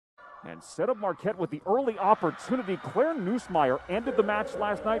And set up Marquette with the early opportunity. Claire Nussmeyer ended the match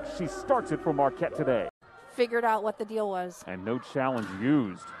last night. She starts it for Marquette today. Figured out what the deal was. And no challenge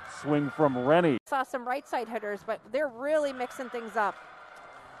used. Swing from Rennie. Saw some right side hitters, but they're really mixing things up.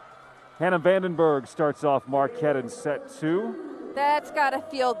 Hannah Vandenberg starts off Marquette in set 2. That's got to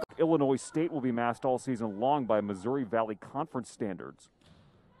feel good. Illinois State will be masked all season long by Missouri Valley Conference standards.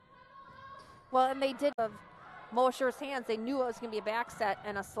 Well, and they did of Mosher's hands. They knew it was going to be a back set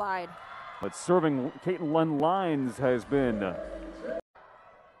and a slide. But serving Caitlin Lines has been.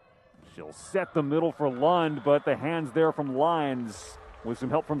 She'll set the middle for Lund, but the hands there from Lines with some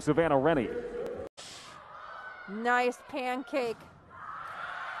help from Savannah Rennie. Nice pancake.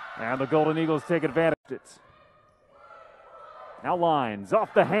 And the Golden Eagles take advantage of it. Now Lines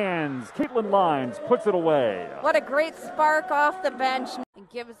off the hands. Caitlin Lines puts it away. What a great spark off the bench. And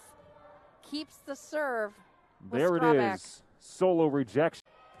keeps the serve. There it is. Solo rejection.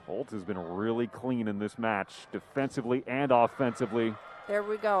 Holt has been really clean in this match, defensively and offensively. There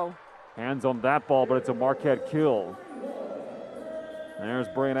we go. Hands on that ball, but it's a Marquette kill. There's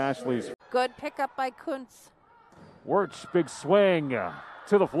Brain Ashley's. Good pickup by Kuntz. Wirch, big swing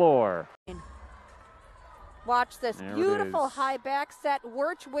to the floor. Watch this. There Beautiful high back set.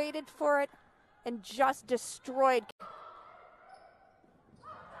 Wirch waited for it and just destroyed.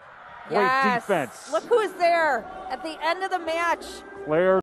 Great defense. Look who's there at the end of the match. Claire